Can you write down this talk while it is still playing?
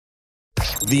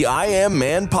The I Am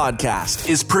Man podcast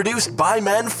is produced by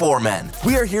men for men.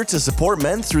 We are here to support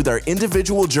men through their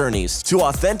individual journeys to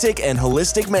authentic and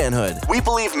holistic manhood. We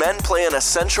believe men play an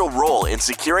essential role in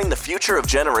securing the future of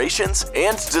generations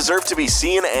and deserve to be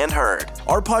seen and heard.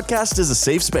 Our podcast is a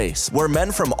safe space where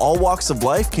men from all walks of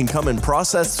life can come and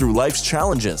process through life's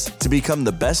challenges to become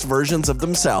the best versions of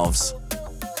themselves.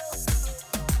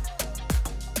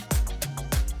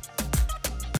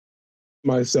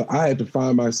 I had to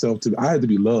find myself I had to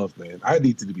be loved, man. I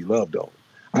needed to be loved on.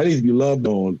 I need to be loved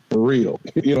on for real.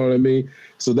 You know what I mean?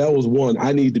 So that was one.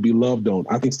 I need to be loved on.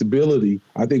 I think stability,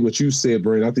 I think what you said,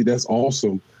 Brandon, I think that's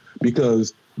awesome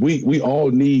because we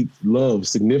all need love,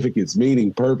 significance,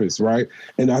 meaning, purpose, right?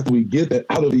 And after we get that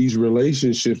out of these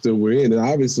relationships that we're in, and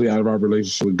obviously out of our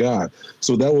relationship with God.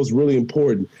 So that was really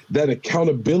important. That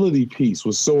accountability piece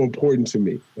was so important to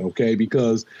me, okay?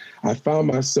 Because I found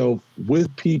myself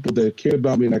with people that cared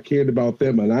about me and I cared about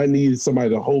them, and I needed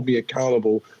somebody to hold me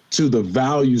accountable to the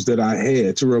values that I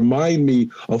had, to remind me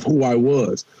of who I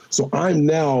was. So I'm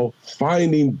now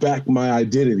finding back my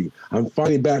identity. I'm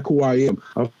finding back who I am.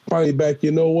 I'm finding back,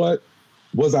 you know what?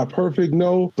 Was I perfect?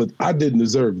 No, but I didn't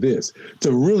deserve this.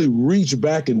 To really reach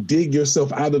back and dig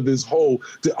yourself out of this hole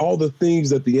to all the things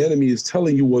that the enemy is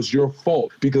telling you was your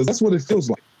fault, because that's what it feels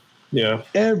like. Yeah.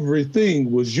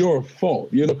 Everything was your fault.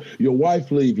 You know, your wife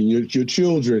leaving, your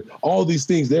children, all these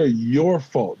things, they're your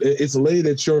fault. It's laid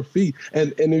at your feet.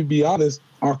 And to be honest,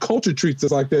 our culture treats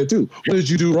us like that too. What did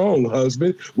you do wrong,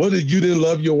 husband? What did you didn't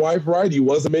love your wife right? You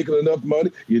wasn't making enough money.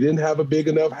 You didn't have a big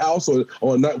enough house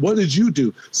or not. What did you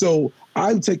do? So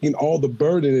I'm taking all the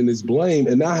burden and this blame,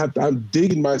 and now I'm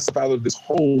digging myself out of this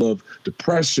hole of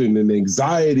depression and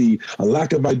anxiety, a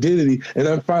lack of identity, and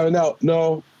I'm finding out,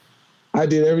 no, I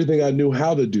did everything I knew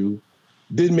how to do.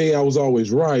 Didn't mean I was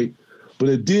always right, but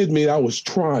it did mean I was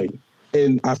trying.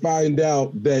 And I find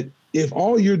out that if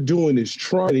all you're doing is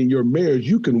trying in your marriage,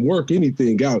 you can work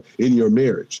anything out in your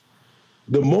marriage.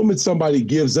 The moment somebody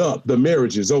gives up, the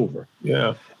marriage is over.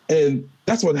 Yeah. And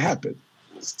that's what happened.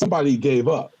 Somebody gave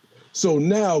up. So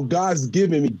now God's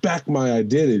giving me back my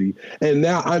identity, and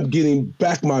now I'm getting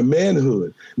back my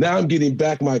manhood. Now I'm getting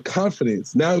back my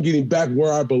confidence. Now I'm getting back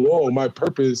where I belong, my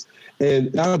purpose,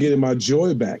 and now I'm getting my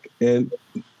joy back. And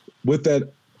with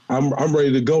that, I'm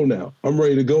ready to go now. I'm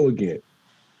ready to go again.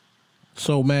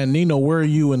 So, man, Nino, where are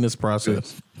you in this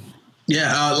process?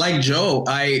 Yeah, like Joe,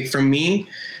 for me,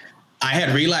 I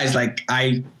had realized like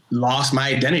I lost my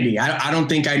identity. I don't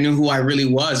think I knew who I really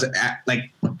was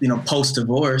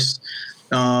post-divorce.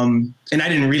 And I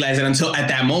didn't realize it until at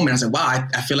that moment. I was like, wow,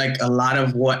 I feel like a lot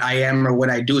of what I am or what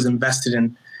I do is invested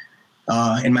in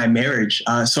my marriage.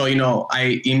 So,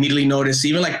 I immediately noticed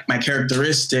even like my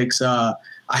characteristics, I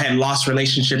had lost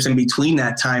relationships in between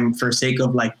that time for sake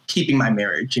of like keeping my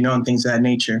marriage, and things of that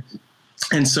nature.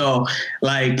 And so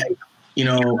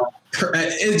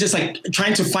it's just like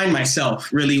trying to find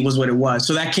myself really was what it was.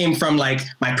 So that came from like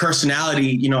my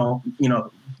personality,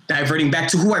 diverting back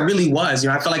to who I really was.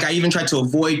 I felt like I even tried to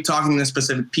avoid talking to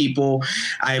specific people.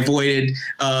 I avoided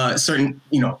certain,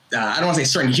 I don't want to say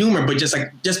certain humor, but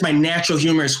just my natural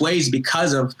humorous ways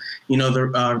because of,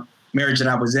 the marriage that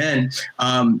I was in.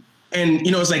 And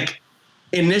it's like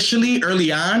initially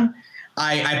early on,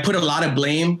 I put a lot of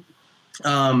blame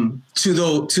to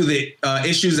the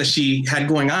issues that she had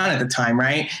going on at the time,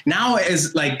 right? Now,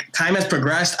 as like time has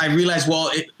progressed, I realized,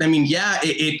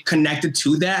 it connected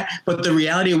to that, but the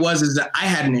reality is that I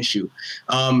had an issue.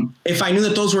 If I knew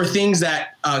that those were things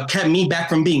that kept me back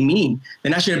from being me,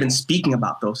 then I should have been speaking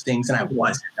about those things, and I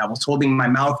wasn't. I was holding my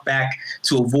mouth back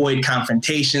to avoid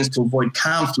confrontations, to avoid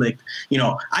conflict.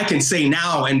 I can say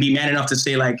now and be man enough to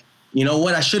say like, you know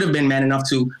what, I should have been man enough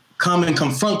to come and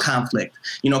confront conflict,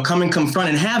 come and confront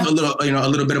and have a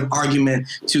little bit of argument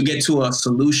to get to a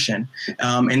solution.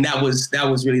 And that was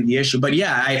really the issue. But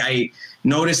yeah, I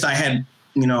noticed I had,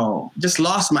 just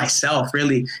lost myself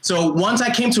really. So once I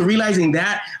came to realizing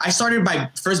that, I started by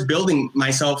first building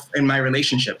myself in my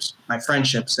relationships, my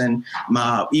friendships, and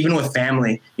even with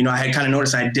family. I had kind of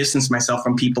noticed I had distanced myself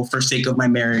from people for sake of my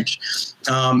marriage.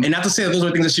 And not to say that those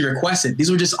were things that she requested.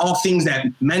 These were just all things that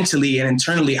mentally and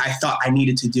internally I thought I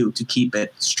needed to do to keep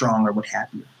it strong or what have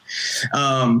you.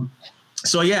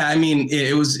 So yeah, I mean,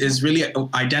 it's really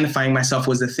identifying myself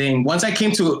was the thing. Once I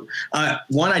came to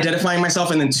one, identifying myself,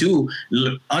 and then two,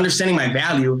 understanding my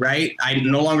value, right? I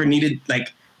no longer needed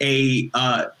like a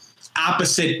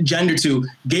opposite gender to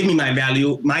give me my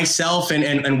value. Myself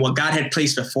and what God had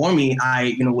placed before me,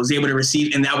 I was able to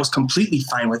receive, and that was completely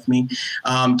fine with me.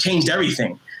 Changed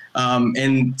everything.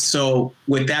 And so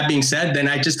with that being said, then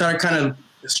I just started kind of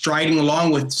striding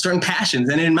along with certain passions.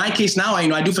 And in my case now,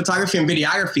 I do photography and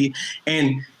videography,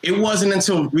 and it wasn't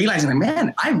until realizing, like,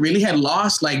 man, I really had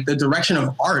lost like the direction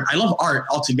of art. I love art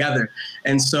altogether.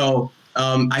 And so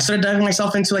I started diving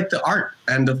myself into like the art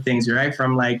end of things, right?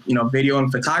 From like, video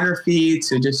and photography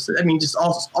to just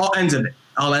all ends of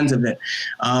it.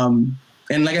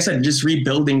 And like I said, just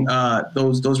rebuilding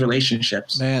those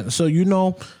relationships. Man, so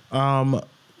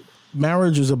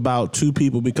marriage is about two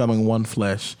people becoming one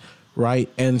flesh, right?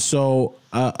 And so,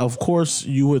 of course,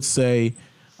 you would say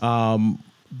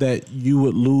that you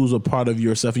would lose a part of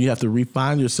yourself. You have to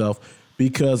refine yourself,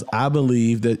 because I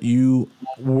believe that you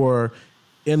were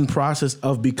in process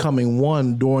of becoming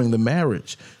one during the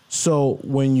marriage. So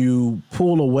when you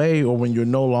pull away, or when you're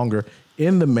no longer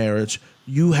in the marriage,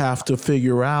 you have to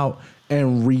figure out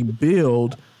and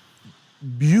rebuild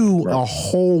a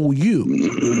whole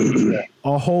you.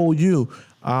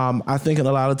 I think in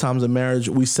a lot of times in marriage,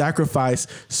 we sacrifice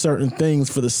certain things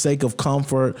for the sake of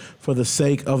comfort, for the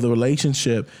sake of the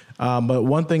relationship. But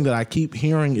one thing that I keep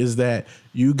hearing is that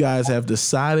you guys have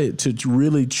decided to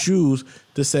really choose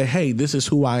to say, hey, this is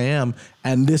who I am,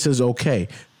 and this is okay.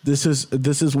 This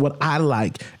is what I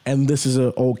like, and this is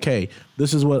okay.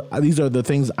 These are the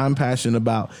things I'm passionate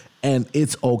about, and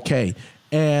it's okay.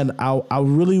 And I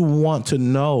really want to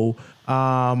know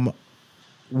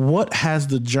what has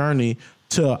the journey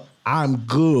to I'm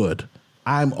good,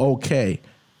 I'm okay,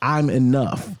 I'm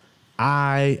enough.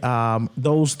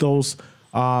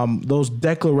 Those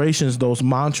declarations, those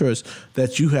mantras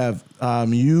that you have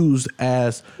used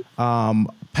as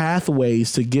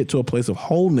pathways to get to a place of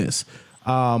wholeness.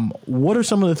 What are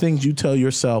some of the things you tell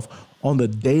yourself on the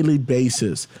daily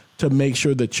basis to make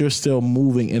sure that you're still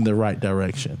moving in the right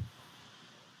direction?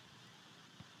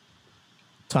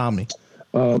 Tommy.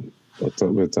 What's up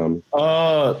with Tommy?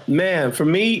 Man, for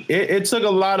me, it took a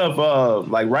lot of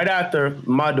like right after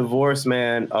my divorce,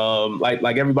 man.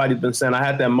 Like everybody's been saying, I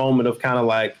had that moment of kind of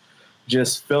like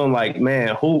just feeling like,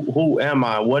 man, who am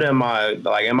I? What am I?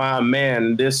 Like, am I a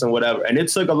man? This and whatever. And it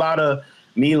took a lot of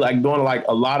me like doing like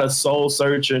a lot of soul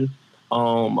searching, a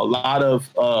lot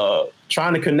of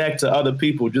trying to connect to other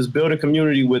people, just building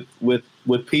community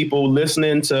with people,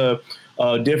 listening to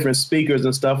different speakers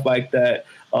and stuff like that.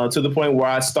 To the point where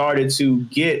I started to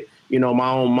get,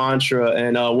 my own mantra.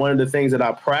 And one of the things that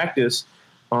I practiced,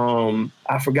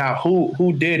 I forgot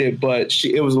who did it, but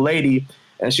it was a lady,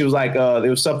 and she was like, there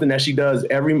was something that she does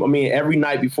every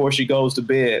night before she goes to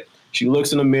bed. She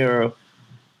looks in the mirror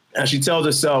and she tells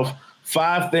herself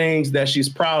 5 things that she's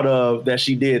proud of that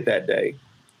she did that day.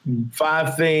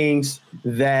 5 things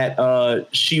that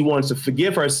she wants to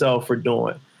forgive herself for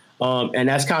doing. And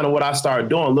that's kind of what I started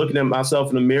doing, looking at myself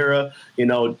in the mirror,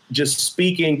 just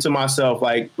speaking to myself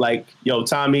like, yo,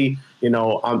 Tommy,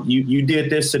 you did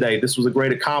this today. This was a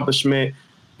great accomplishment.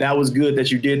 That was good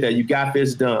that you did that. You got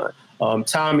this done.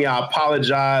 Tommy, I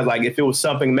apologize. Like if it was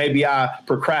something, maybe I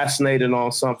procrastinated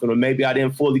on something, or maybe I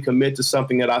didn't fully commit to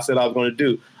something that I said I was going to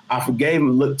do. I forgave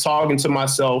him, talking to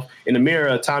myself in the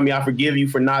mirror. Tommy, I forgive you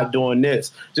for not doing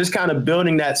this. Just kind of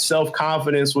building that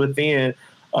self-confidence within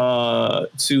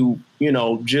to,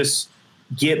 just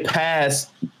get past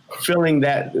feeling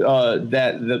that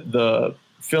the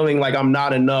feeling like I'm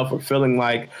not enough, or feeling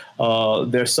like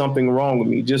there's something wrong with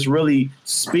me. Just really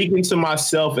speaking to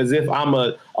myself as if I'm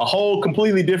a whole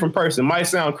completely different person. Might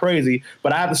sound crazy,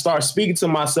 but I have to start speaking to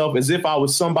myself as if I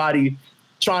was somebody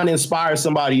trying to inspire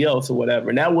somebody else or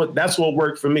whatever. And that's what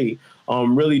worked for me.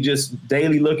 Really just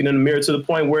daily looking in the mirror, to the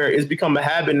point where it's become a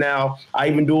habit now. I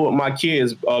even do it with my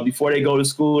kids. Before they go to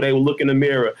school, they will look in the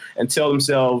mirror and tell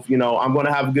themselves, I'm going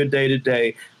to have a good day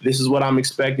today. This is what I'm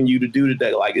expecting you to do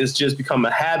today. Like, it's just become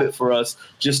a habit for us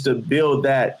just to build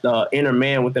that inner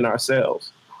man within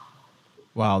ourselves.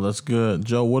 Wow, that's good.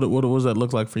 Joe, what does that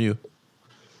look like for you?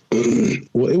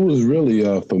 Well, it was really,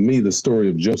 for me, the story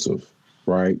of Joseph,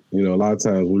 right? A lot of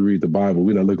times we read the Bible,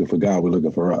 we're not looking for God, we're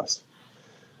looking for us.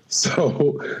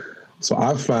 So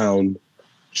I found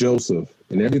Joseph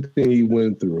and everything he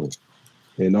went through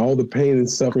and all the pain and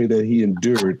suffering that he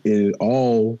endured, and it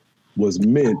all was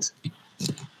meant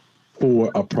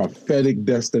for a prophetic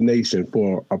destination,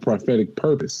 for a prophetic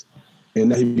purpose. And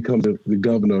now he becomes the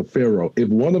governor of Pharaoh. If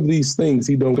one of these things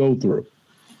he don't go through,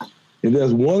 if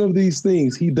there's one of these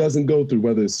things he doesn't go through,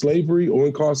 whether it's slavery or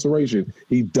incarceration,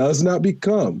 he does not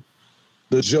become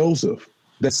the Joseph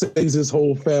that saves his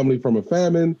whole family from a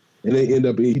famine, and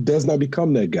he does not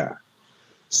become that guy.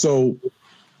 So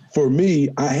for me,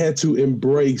 I had to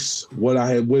embrace what I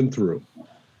had went through.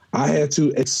 I had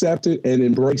to accept it and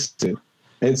embrace it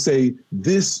and say,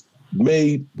 this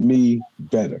made me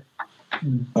better.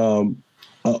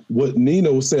 what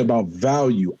Nino was saying about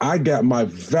value, I got my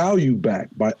value back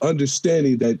by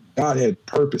understanding that God had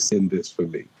purpose in this for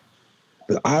me.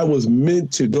 That I was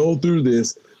meant to go through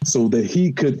this so that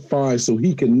he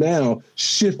can now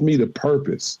shift me to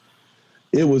purpose.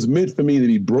 It was meant for me to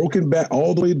be broken back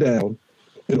all the way down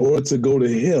in order to go to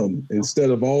him instead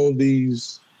of all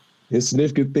these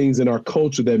insignificant things in our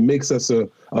culture that makes us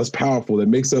powerful, that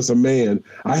makes us a man.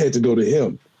 I had to go to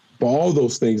him for all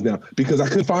those things now because I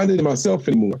couldn't find it in myself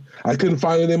anymore. I couldn't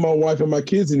find it in my wife and my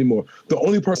kids anymore. The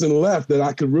only person left that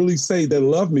I could really say that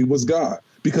loved me was God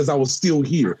because I was still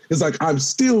here. It's like I'm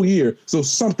still here, so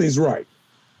something's right.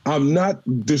 I'm not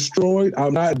destroyed.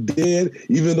 I'm not dead,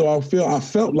 even though I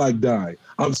felt like dying.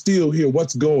 I'm still here.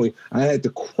 What's going? I had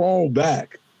to crawl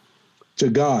back to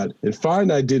God and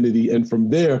find identity, and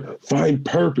from there find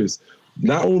purpose.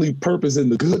 Not only purpose in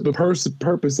the good, but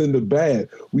purpose in the bad.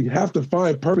 We have to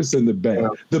find purpose in the bad. Yeah.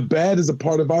 The bad is a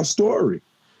part of our story.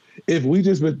 If we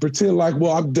just pretend like,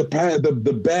 well, I'm the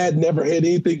bad never had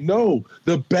anything. No,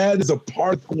 the bad is a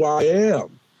part of who I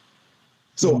am.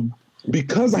 So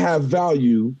because I have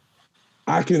value,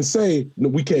 I can say, no,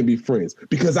 we can't be friends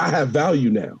because I have value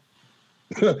now.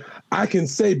 I can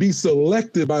say, be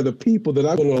selected by the people that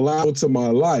I'm going to allow into my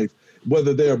life,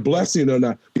 whether they're a blessing or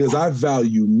not, because I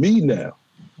value me now.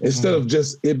 Instead of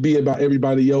just it be about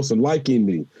everybody else and liking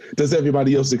me. Does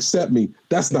everybody else accept me?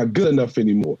 That's not good enough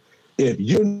anymore. If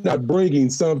you're not bringing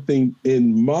something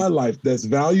in my life that's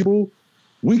valuable,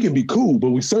 we can be cool, but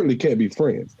we certainly can't be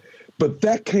friends. But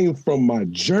that came from my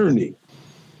journey.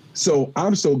 So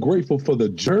I'm so grateful for the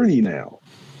journey now.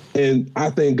 And I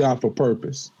thank God for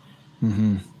purpose.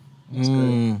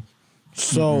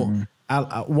 So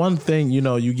one thing,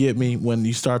 you get me when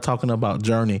you start talking about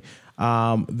journey.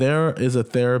 There is a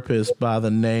therapist by the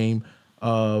name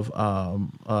of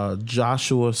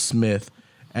Joshua Smith.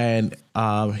 And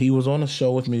he was on a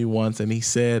show with me once, and he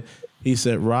said,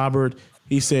 Robert,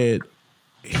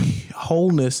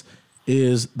 wholeness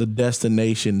is the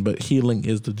destination, but healing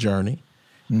is the journey.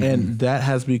 And that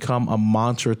has become a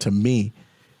mantra to me.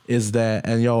 Is that,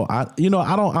 and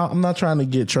I'm not trying to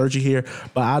get churchy here,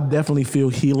 but I definitely feel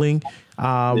healing.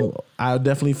 I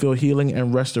definitely feel healing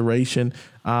and restoration.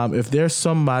 If there's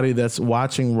somebody that's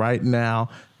watching right now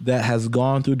that has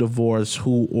gone through divorce,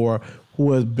 who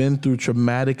has been through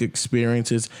traumatic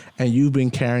experiences, and you've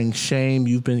been carrying shame,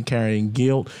 you've been carrying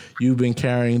guilt, you've been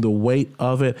carrying the weight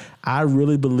of it, I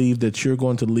really believe that you're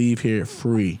going to leave here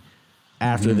free.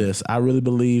 After this, I really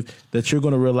believe that you're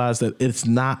going to realize that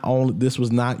this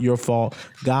was not your fault.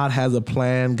 God has a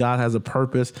plan. God has a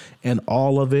purpose in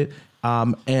all of it.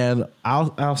 And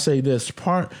I'll say this,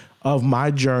 part of my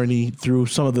journey through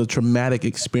some of the traumatic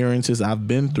experiences I've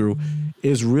been through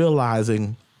is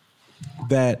realizing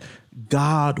that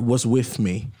God was with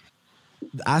me.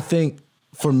 I think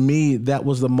for me, that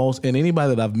was the most, and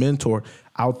anybody that I've mentored,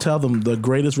 I'll tell them the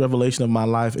greatest revelation of my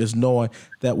life is knowing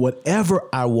that whatever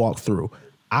I walk through,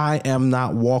 I am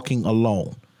not walking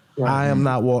alone. Right. I am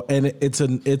not and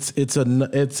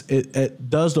it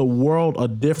does the world a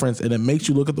difference, and it makes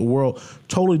you look at the world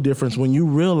totally different when you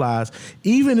realize,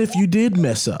 even if you did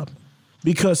mess up,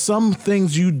 because some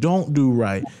things you don't do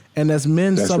right, and as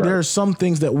men, there are some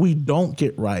things that we don't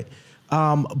get right.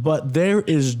 But there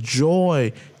is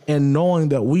joy in knowing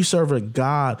that we serve a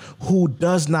God who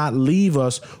does not leave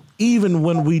us even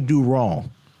when we do wrong.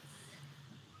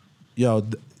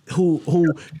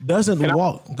 Who doesn't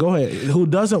who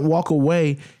doesn't walk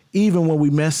away even when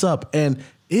we mess up. And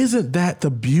isn't that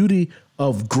the beauty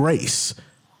of grace?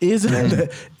 Isn't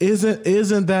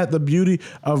that the beauty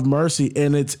of mercy?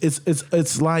 And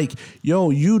it's like,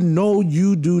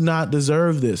 you do not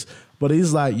deserve this, but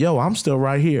he's like, I'm still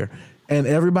right here. And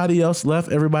everybody else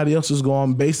left. Everybody else is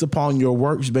gone based upon your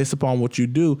works, based upon what you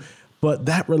do. But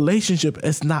that relationship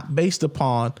is not based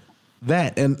upon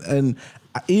that. And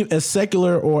as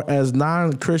secular or as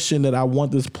non-Christian that I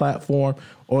want this platform,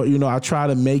 or, I try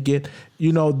to make it,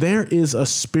 there is a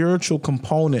spiritual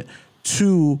component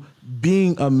to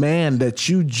being a man that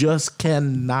you just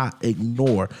cannot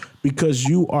ignore, because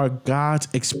you are God's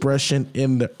expression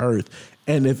in the earth.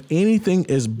 And if anything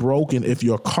is broken, if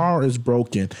your car is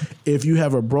broken, if you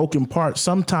have a broken part,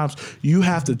 sometimes you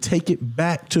have to take it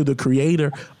back to the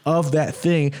creator of that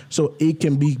thing so it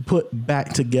can be put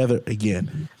back together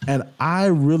again. And I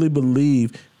really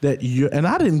believe that and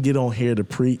I didn't get on here to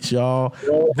preach, y'all.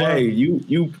 Hey,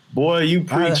 you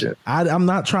preaching. I'm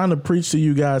not trying to preach to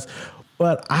you guys,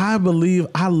 but I believe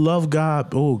I love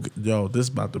God. Oh, this is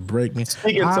about to break me.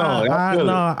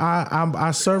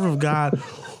 I serve of God.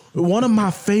 One of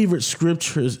my favorite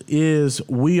scriptures is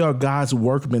we are God's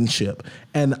workmanship.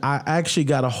 And I actually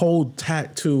got a whole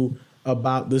tattoo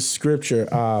about this scripture.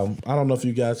 I don't know if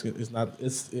you guys can, you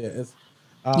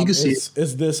can see it.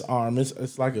 It's this arm.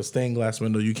 It's like a stained glass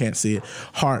window. You can't see it.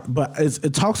 Heart, but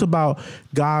it talks about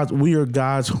we are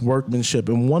God's workmanship,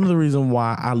 and one of the reasons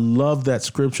why I love that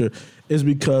scripture is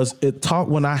because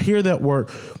when I hear that word,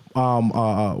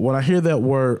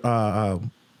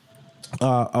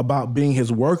 about being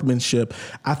his workmanship,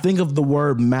 I think of the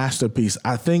word masterpiece.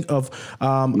 I think of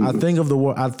a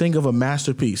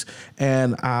masterpiece,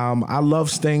 and I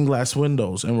love stained glass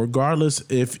windows. And regardless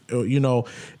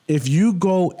if you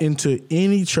go into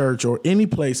any church or any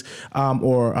place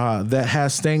that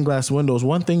has stained glass windows,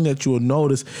 one thing that you will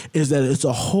notice is that it's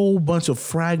a whole bunch of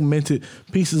fragmented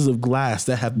pieces of glass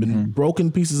that have been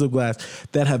broken pieces of glass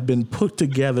that have been put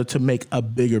together to make a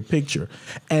bigger picture.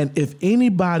 And if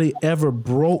anybody ever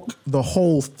broke the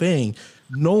whole thing,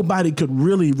 nobody could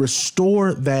really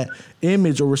restore that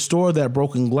image or restore that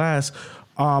broken glass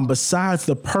besides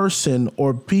the person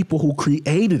or people who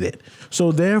created it.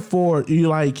 So therefore,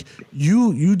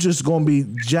 you just gonna be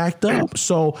jacked up.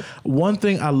 So one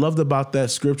thing I loved about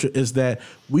that scripture is that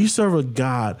we serve a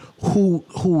God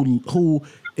who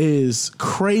is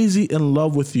crazy in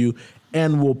love with you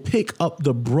and will pick up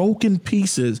the broken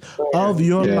pieces of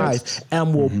your life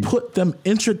and will put them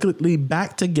intricately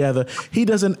back together. He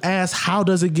doesn't ask how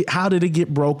did it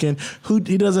get broken?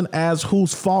 He doesn't ask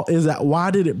whose fault is that? Why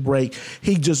did it break?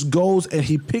 He just goes and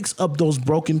he picks up those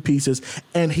broken pieces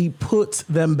and he puts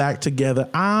them back together.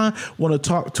 I want to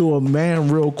talk to a man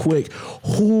real quick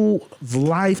whose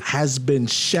life has been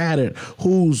shattered,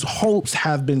 whose hopes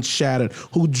have been shattered,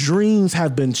 whose dreams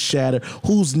have been shattered,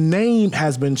 whose name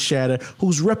has been shattered,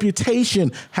 whose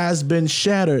reputation has been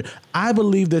shattered. I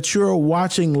believe that you're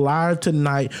watching live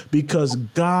tonight because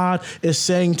God is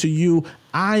saying to you,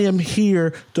 I am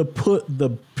here to put the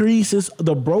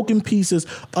broken pieces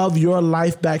of your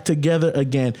life back together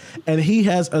again. And he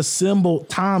has assembled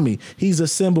Tommy. He's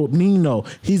assembled Nino.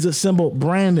 He's assembled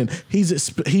Brandon.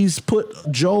 He's put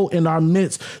Joe in our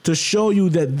midst to show you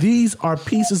that these are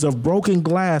pieces of broken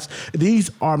glass.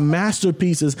 These are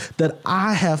masterpieces that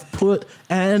I have put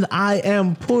and I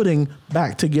am putting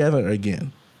back together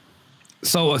again.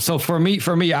 So for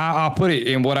me, I'll put it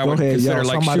in what I would consider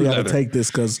like somebody shoe got leather. to take this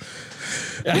because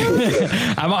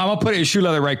I'm gonna put it in shoe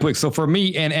leather right quick. So for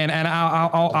me, and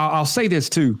I'll say this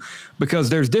too,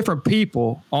 because there's different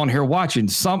people on here watching.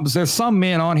 There's some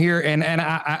men on here, and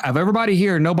of everybody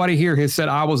here, nobody here has said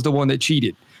I was the one that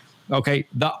cheated. Okay,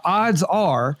 the odds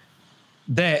are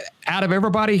that out of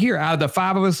everybody here, out of the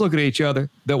five of us looking at each other,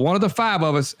 that one of the five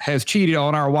of us has cheated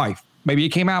on our wife. Maybe it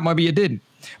came out, maybe it didn't.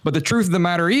 But the truth of the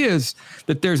matter is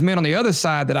that there's men on the other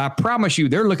side that I promise you,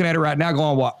 they're looking at it right now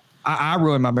going, well, I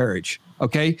ruined my marriage.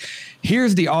 Okay.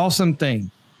 Here's the awesome thing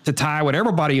to tie what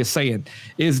everybody is saying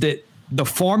is that the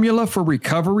formula for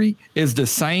recovery is the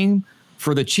same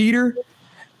for the cheater,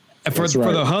 for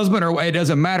the husband, or it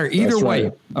doesn't matter either way.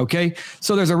 Right. Okay.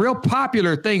 So there's a real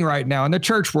popular thing right now in the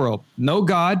church world. Know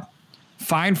God,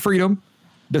 find freedom,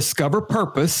 discover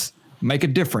purpose, make a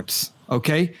difference.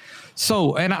 Okay.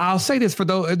 So, and I'll say this for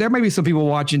those, there may be some people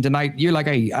watching tonight. You're like,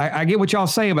 hey, I get what y'all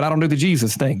saying, but I don't do the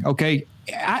Jesus thing. Okay.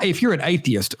 If you're an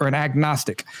atheist or an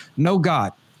agnostic, know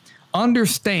God.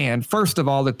 Understand, first of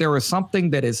all, that there is something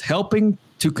that is helping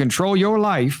to control your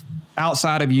life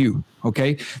outside of you.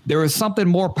 Okay. There is something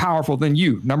more powerful than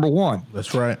you. Number one.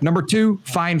 That's right. Number two,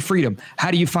 find freedom. How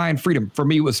do you find freedom? For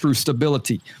me, it was through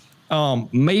stability.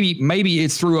 Maybe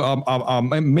it's through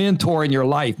a mentor in your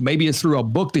life. Maybe it's through a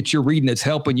book that you're reading that's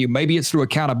helping you. Maybe it's through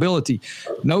accountability.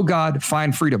 Know God,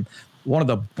 find freedom. One of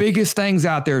the biggest things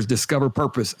out there is discover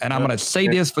purpose. And I'm going to say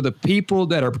this for the people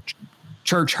that are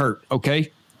church hurt. Okay.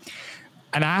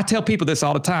 And I tell people this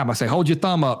all the time. I say, hold your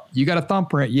thumb up. You got a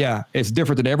thumbprint. Yeah. It's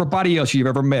different than everybody else you've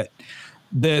ever met.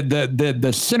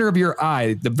 The center of your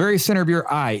eye, the very center of your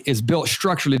eye is built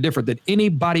structurally different than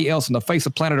anybody else on the face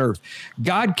of planet Earth.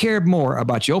 God cared more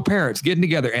about your parents getting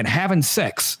together and having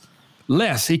sex.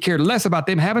 He cared less about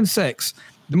them having sex,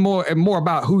 more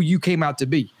about who you came out to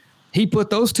be. He put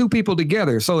those two people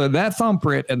together so that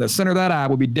thumbprint and the center of that eye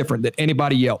would be different than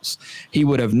anybody else. He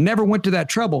would have never went to that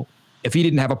trouble if he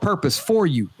didn't have a purpose for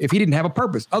you, if he didn't have a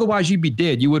purpose. Otherwise, you'd be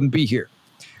dead. You wouldn't be here.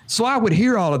 So I would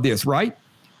hear all of this, right?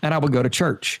 And I would go to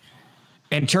church.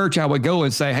 In church, I would go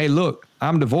and say, hey, look,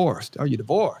 I'm divorced. Are you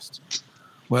divorced?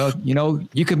 Well,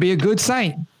 you can be a good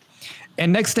saint.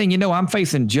 And next thing you know, I'm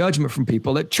facing judgment from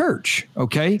people at church,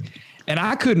 okay? And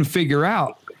I couldn't figure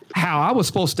out how I was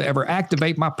supposed to ever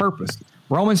activate my purpose.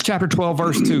 Romans chapter 12,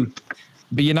 verse 2.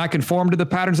 Be ye not conformed to the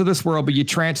patterns of this world, but ye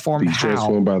transformed how? Be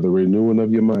transformed by the renewing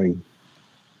of your mind.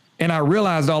 And I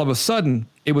realized all of a sudden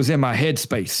it was in my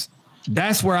headspace.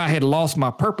 That's where I had lost my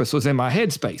purpose, was in my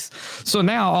headspace. So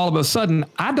now all of a sudden,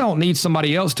 I don't need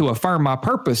somebody else to affirm my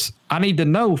purpose. I need to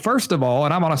know, first of all,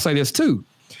 and I'm going to say this too,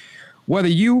 whether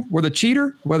you were the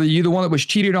cheater, whether you're the one that was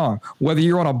cheated on, whether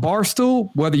you're on a bar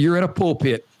stool, whether you're in a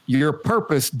pulpit, your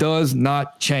purpose does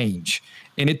not change.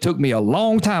 And it took me a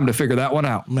long time to figure that one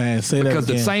out. Man, say that because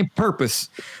again. the same purpose,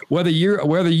 whether you're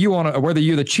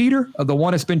the cheater or the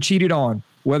one that's been cheated on,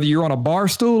 whether you're on a bar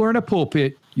stool or in a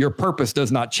pulpit, your purpose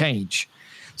does not change.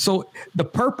 So the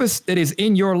purpose that is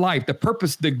in your life, the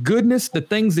purpose, the goodness, the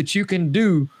things that you can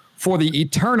do for the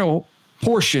eternal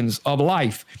portions of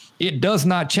life, it does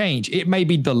not change. It may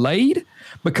be delayed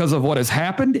because of what has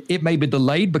happened. It may be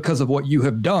delayed because of what you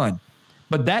have done.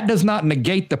 But that does not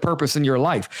negate the purpose in your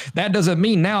life. That doesn't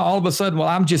mean now all of a sudden, well,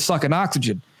 I'm just sucking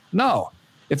oxygen. No,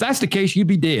 if that's the case, you'd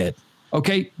be dead.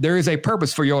 Okay, there is a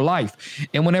purpose for your life.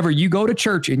 And whenever you go to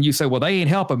church and you say, well, they ain't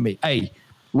helping me. Hey,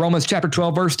 Romans chapter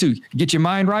 12, verse 2, get your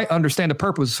mind right. Understand the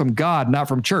purpose is from God, not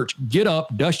from church. Get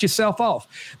up, dust yourself off,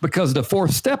 because the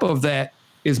fourth step of that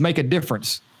is make a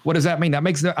difference. What does that mean? I'm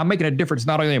making a difference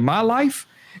not only in my life,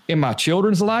 in my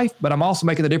children's life, but I'm also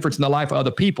making a difference in the life of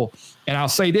other people. And I'll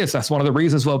say this, that's one of the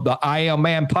reasons of the I Am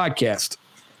Man podcast,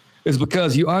 is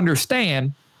because you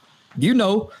understand,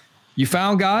 you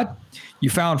found God, you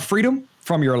found freedom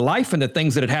from your life and the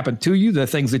things that had happened to you, the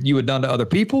things that you had done to other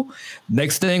people.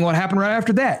 Next thing, what happened right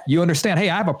after that? You understand, hey,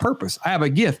 I have a purpose, I have a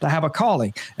gift, I have a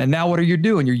calling. And now what are you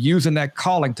doing? You're using that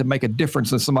calling to make a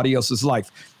difference in somebody else's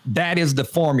life. That is the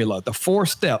formula, the 4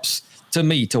 steps to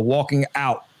me to walking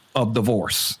out of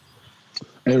divorce.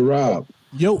 Hey, Rob.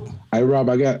 Yo. Hey, Rob,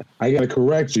 I got to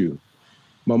correct you.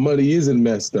 My money isn't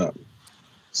messed up.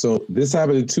 So this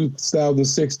happened in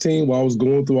 2016 while I was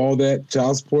going through all that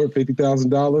child support,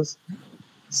 $50,000.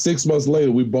 6 months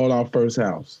later, we bought our first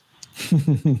house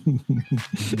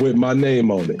with my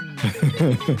name on it.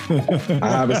 I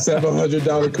have a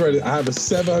 $700 credit. I have a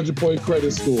 700-point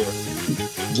credit score,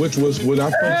 which was when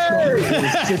I first started, it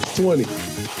was 620.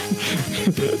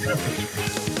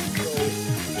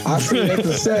 I say that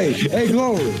to say, hey,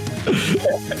 Glory. I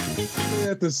say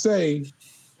that to say,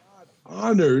 God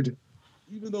honored,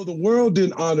 even though the world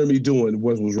didn't honor me doing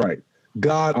what was right.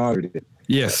 God honored it.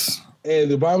 Yes.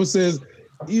 And the Bible says,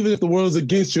 even if the world is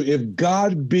against you, if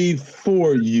God be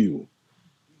for you,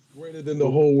 he's greater than the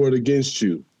whole world against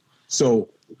you. So,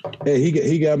 hey,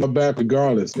 he got my back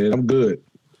regardless, man. I'm good.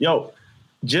 Yo,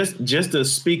 just to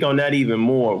speak on that even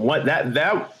more, what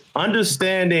that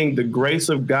understanding the grace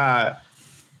of God,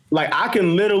 like I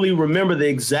can literally remember the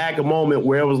exact moment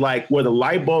where it was like where the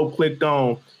light bulb clicked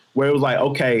on, where it was like,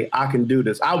 okay, I can do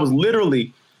this. I was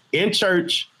literally in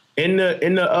church in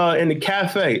the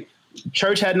cafe.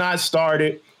 Church had not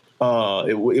started.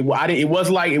 It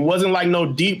wasn't like no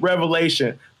deep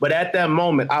revelation. But at that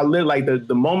moment, I lived like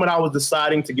the moment I was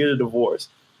deciding to get a divorce.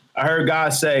 I heard God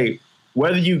say,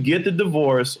 whether you get the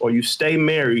divorce or you stay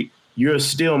married, you're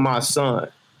still my son.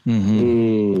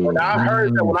 Mm-hmm. When I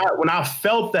heard that, when I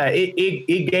felt that,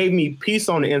 it gave me peace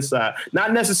on the inside.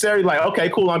 Not necessarily like, okay,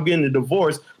 cool, I'm getting a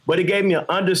divorce, but it gave me an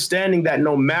understanding that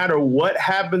no matter what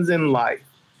happens in life,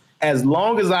 as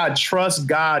long as I trust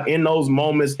God in those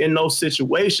moments, in those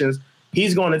situations,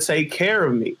 he's going to take care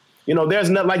of me. You know, there's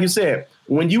not, like you said,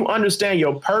 when you understand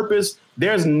your purpose,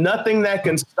 there's nothing that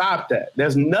can stop that.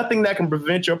 There's nothing that can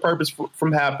prevent your purpose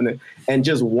from happening. And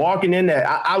just walking in that,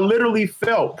 I literally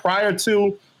felt prior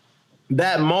to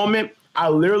that moment, I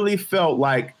literally felt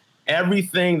like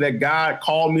everything that God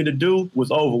called me to do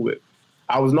was over with.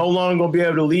 I was no longer going to be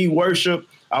able to lead worship.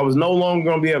 I was no longer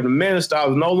going to be able to minister. I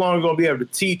was no longer going to be able to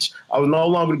teach. I was no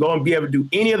longer going to be able to do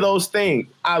any of those things.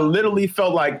 I literally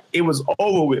felt like it was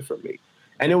over with for me.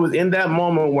 And it was in that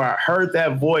moment where I heard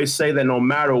that voice say that no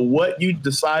matter what you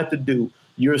decide to do,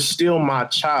 you're still my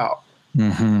child.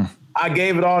 Mm-hmm. I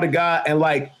gave it all to God. And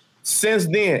like since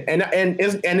then, and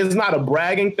it's not a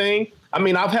bragging thing. I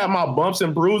mean, I've had my bumps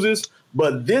and bruises,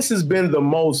 but this has been the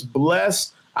most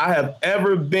blessed I have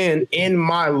ever been in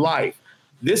my life.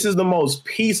 This is the most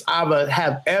peace I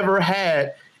have ever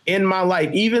had in my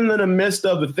life, even in the midst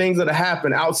of the things that have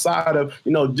happened outside of,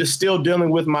 just still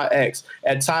dealing with my ex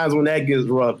at times when that gets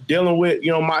rough, dealing with,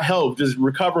 my health, just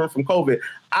recovering from COVID.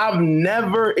 I've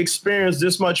never experienced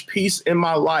this much peace in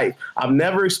my life. I've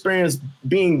never experienced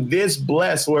being this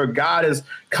blessed where God is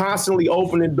constantly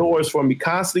opening doors for me,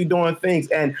 constantly doing things.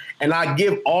 And I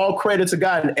give all credit to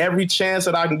God and every chance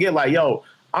that I can get. Like, yo,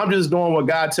 I'm just doing what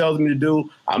God tells me to do.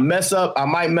 I mess up. I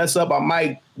might mess up. I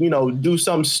might, do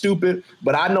something stupid,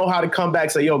 but I know how to come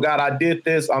back, say, yo, God, I did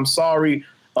this. I'm sorry.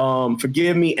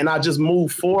 Forgive me. And I just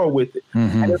move forward with it.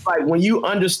 Mm-hmm. And it's like, when you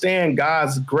understand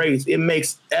God's grace, it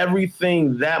makes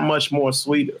everything that much more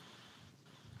sweeter.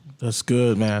 That's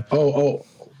good, man. Oh,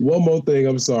 one more thing.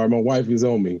 I'm sorry, my wife is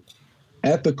on me.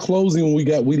 At the closing,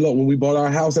 when we bought our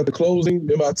house at the closing,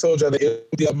 remember I told you I had to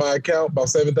empty up my account about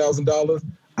 $7,000.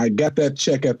 I got that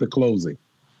check at the closing.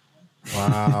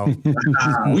 Wow.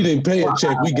 We didn't pay a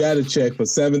check. We got a check for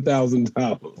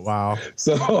 $7,000. Wow.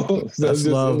 So that's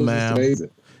love, man. Amazing.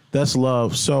 That's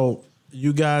love. So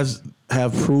you guys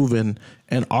have proven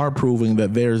and are proving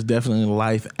that there's definitely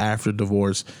life after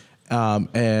divorce.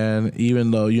 And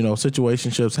even though,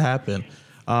 situationships happen.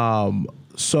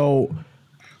 So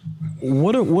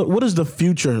what does the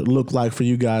future look like for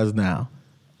you guys now?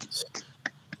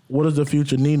 What is the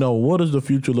future? Nino, what does the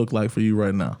future look like for you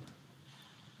right now?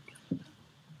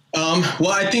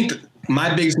 Well, I think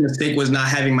my biggest mistake was not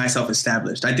having myself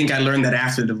established. I think I learned that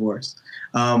after divorce,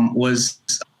 was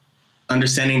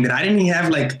understanding that I didn't even have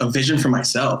like a vision for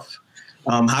myself.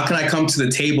 How can I come to the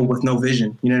table with no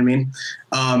vision? You know what I mean?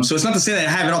 So it's not to say that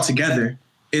I have it all together,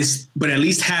 but at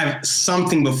least have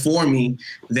something before me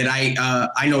that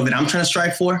I know that I'm trying to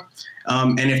strive for.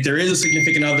 And if there is a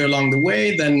significant other along the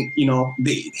way, then,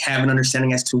 they have an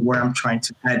understanding as to where I'm trying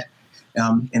to head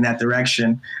in that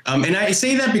direction. And I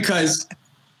say that because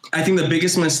I think the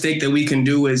biggest mistake that we can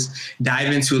do is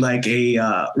dive into like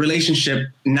a relationship,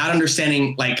 not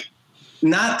understanding like,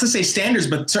 not to say standards,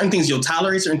 but certain things you'll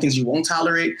tolerate, certain things you won't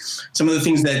tolerate, some of the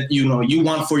things that, you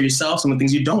want for yourself, some of the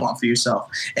things you don't want for yourself.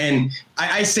 And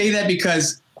I say that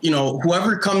because,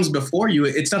 whoever comes before you,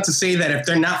 it's not to say that if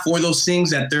they're not for those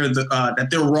things that they're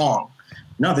wrong.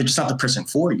 No, they're just not the person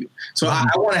for you. So I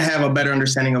want to have a better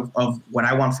understanding of what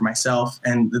I want for myself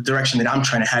and the direction that I'm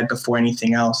trying to head before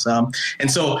anything else. And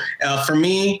so for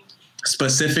me,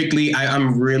 specifically,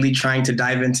 I'm really trying to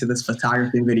dive into this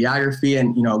photography and videography,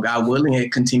 and God willing,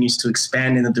 it continues to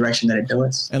expand in the direction that it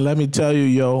does. And let me tell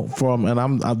you,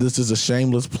 this is a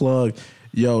shameless plug.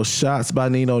 Shots by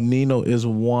Nino. Nino is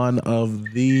one of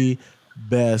the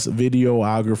best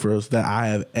videographers that I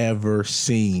have ever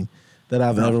seen, that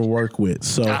I've ever worked with.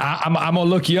 So I'm gonna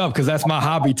look you up because that's my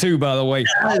hobby too. By the way,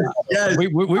 yes. we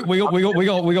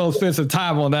gonna spend some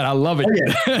time on that. I love it.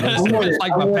 It's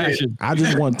like my passion. I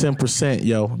just want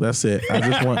 10%, That's it. I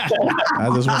just want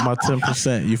my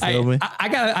 10%. You feel me? I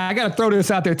gotta throw this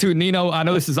out there too, Nino. I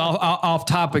know this is off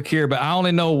topic here, but I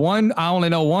only know one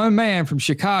man from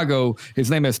Chicago. His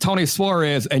name is Tony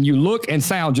Suarez, and you look and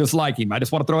sound just like him. I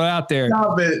just want to throw it out there.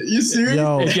 Stop it. You serious?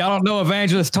 If y'all don't know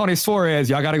evangelist Tony Suarez,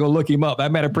 y'all got to go look him up.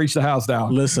 That man have preached the house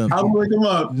down. Listen, I'll look him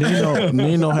up.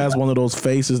 Nino has one of those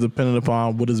faces, depending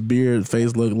upon what his beard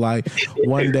face look like.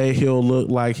 One day he'll look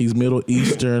like he's Middle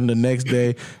Eastern. The next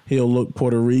day he'll look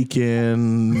Puerto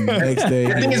Rican. Next day,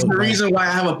 I think it's the reason why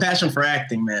I have a passion for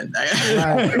acting, man.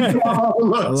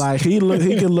 Like he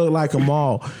can look like them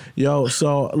all,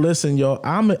 So listen,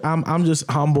 I'm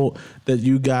just humbled that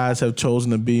you guys have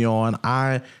chosen to be on.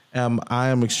 I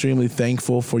am extremely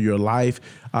thankful for your life,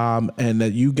 and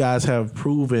that you guys have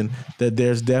proven that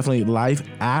there's definitely life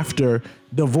after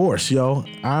divorce,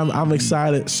 I'm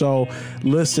excited. So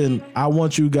listen, I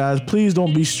want you guys, please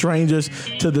don't be strangers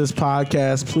to this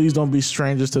podcast. Please don't be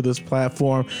strangers to this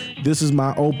platform. This is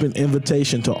my open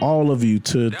invitation to all of you,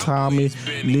 to Tommy,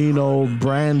 Nino,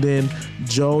 Brandon,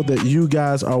 Joe, that you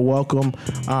guys are welcome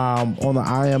on the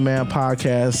I Am Man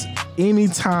podcast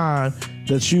anytime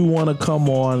that you want to come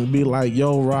on, be like,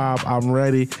 Rob, I'm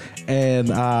ready, and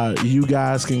you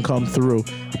guys can come through.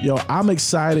 I'm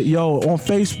excited. On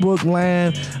Facebook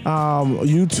land,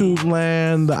 YouTube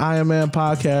land, the I Am Man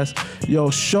podcast,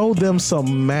 show them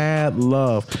some mad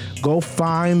love. Go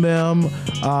find them.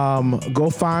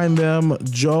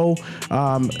 Joe,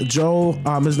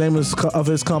 his name of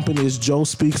his company is Joe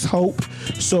Speaks Hope.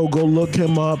 So go look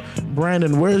him up.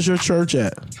 Brandon, where's your church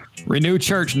at? Renew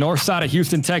Church, north side of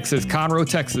Houston, Texas, Conroe,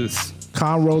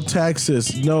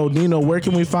 Texas. No, Nino, where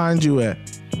can we find you at?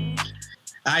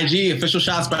 IG, official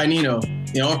Shots by Nino.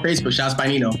 On Facebook, Shots by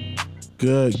Nino.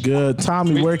 Good.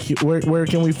 Tommy, where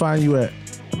can we find you at?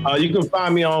 You can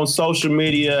find me on social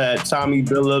media at Tommy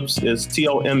Billups. It's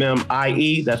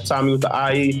TOMMIE. That's Tommy with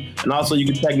the IE. And also you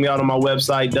can check me out on my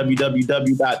website,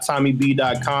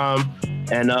 www.tommyb.com,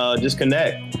 and just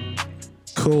connect.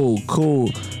 Cool.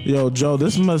 Joe,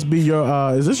 this must be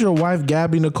your, is this your wife,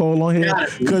 Gabby Nicole, on here?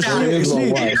 Because she here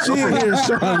showing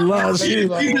love. She's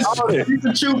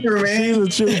a trooper, man.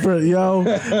 She's a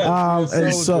trooper,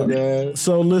 and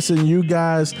so listen, you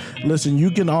guys, you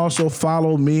can also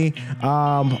follow me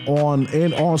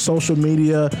on social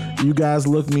media. You guys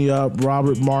look me up,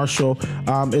 Robert Marshall.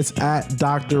 It's at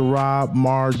Dr. Rob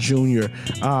Marr Jr.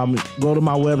 Go to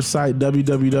my website,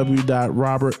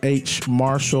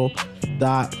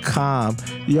 www.roberthmarshall.com.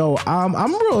 Yo,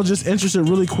 I'm real just interested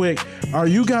really quick. Are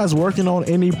you guys working on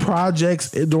any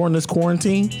projects during this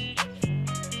quarantine?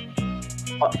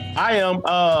 I am.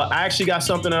 I actually got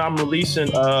something that I'm releasing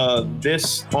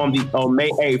this on May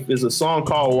 8th. It's a song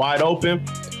called Wide Open.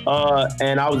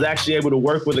 And I was actually able to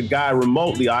work with a guy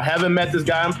remotely. I haven't met this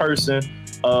guy in person.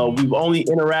 We've only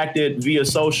interacted via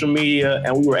social media,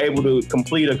 and we were able to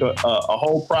complete a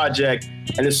whole project,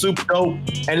 and it's super dope.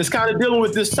 And it's kind of dealing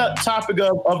with this topic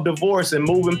of divorce and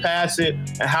moving past it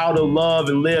and how to love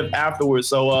and live afterwards.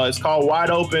 So it's called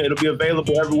Wide Open. It'll be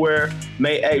available everywhere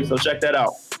May 8th, so check that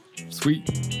out. Sweet.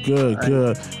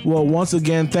 Good. Well, once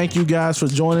again, thank you guys for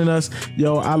joining us.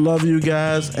 Yo, I love you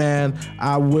guys, and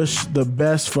I wish the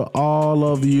best for all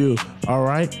of you. All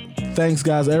right? Thanks,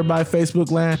 guys. Everybody,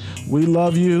 Facebook land, we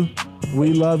love you.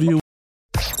 We love you.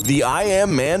 The I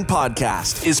Am Man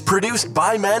podcast is produced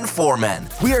by men for men.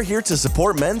 We are here to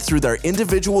support men through their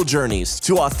individual journeys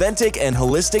to authentic and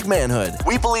holistic manhood.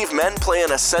 We believe men play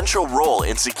an essential role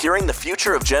in securing the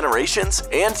future of generations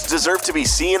and deserve to be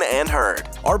seen and heard.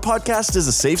 Our podcast is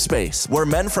a safe space where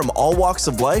men from all walks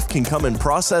of life can come and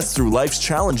process through life's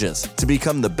challenges to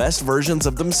become the best versions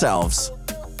of themselves.